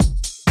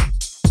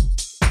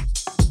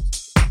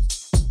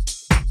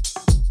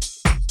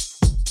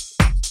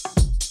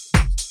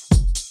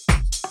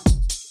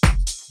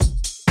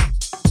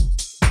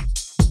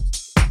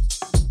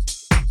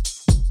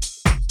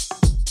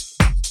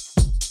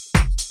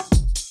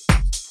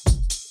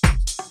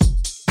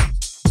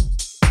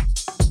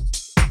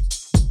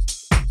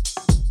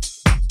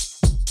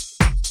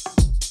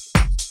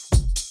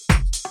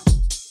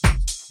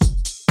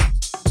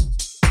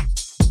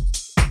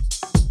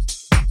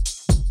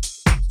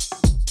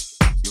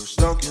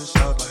stuck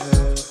inside my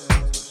head.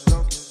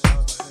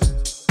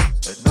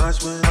 At nights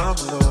when I'm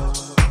alone,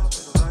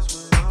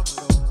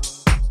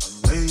 I'm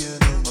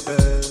laying in my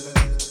bed.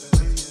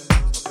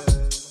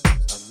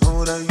 I know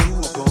that you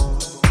are gone.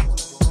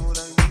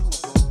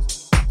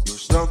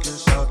 You're stuck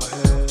inside my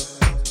head.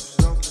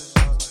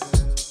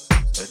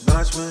 At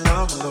nights when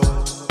I'm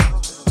alone,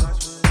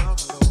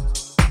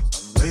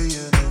 I'm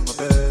laying in my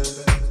bed.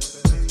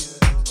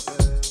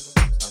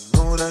 I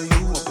know that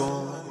you are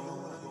gone.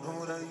 I know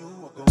that you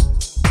are gone.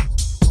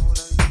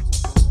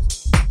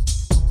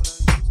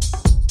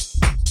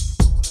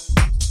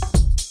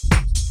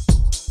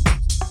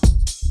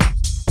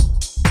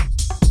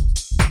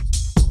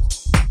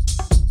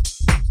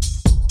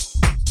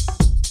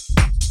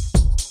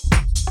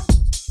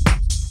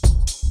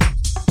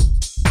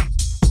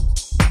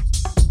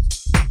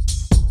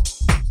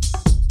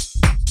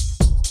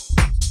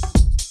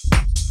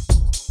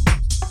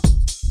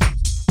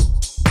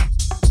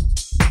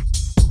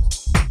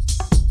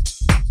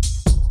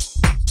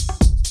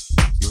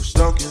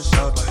 Stuck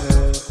inside my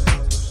head.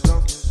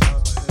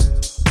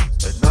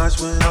 At nights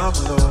when I'm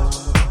alone,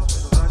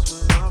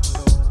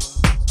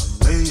 I'm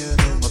laying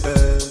in my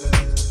bed.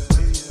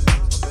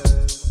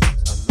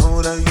 I know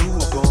that you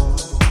are gone.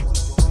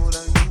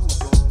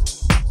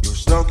 You're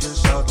stuck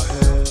inside my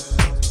head.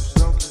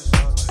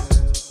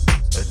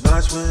 At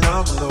nights when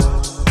I'm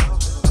alone,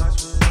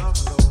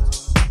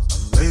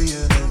 I'm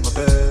laying in my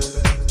bed.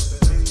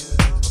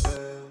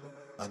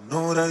 I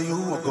know that you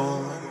are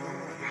gone.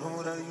 I know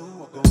that you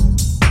are gone.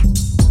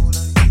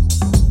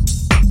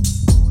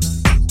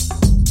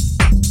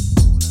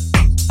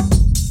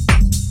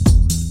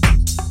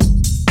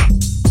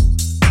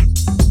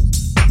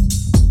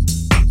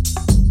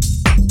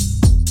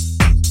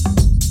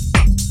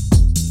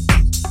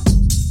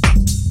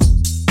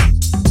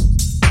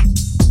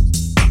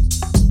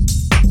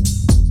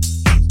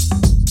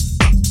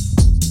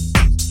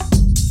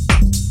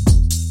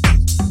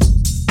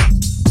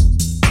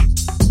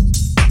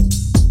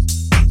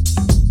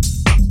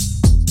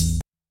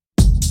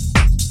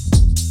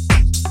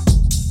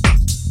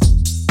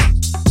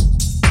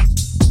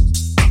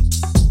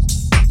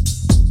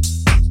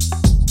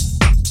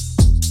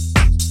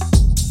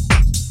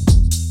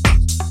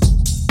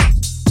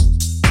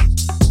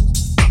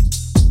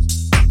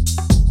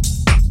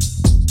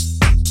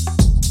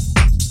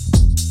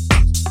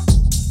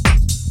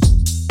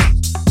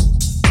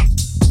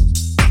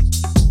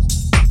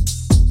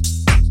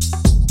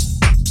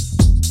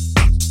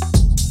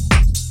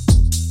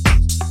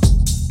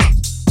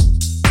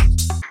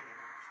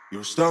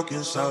 You're stuck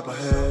inside my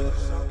head.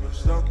 You're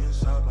stuck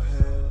inside my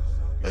head.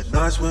 At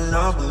nights when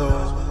I'm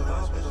alone,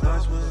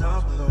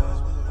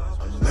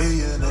 I'm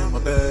laying in my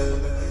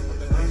bed.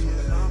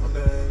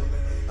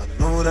 I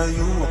know that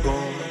you are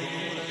gone.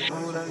 I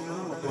know that you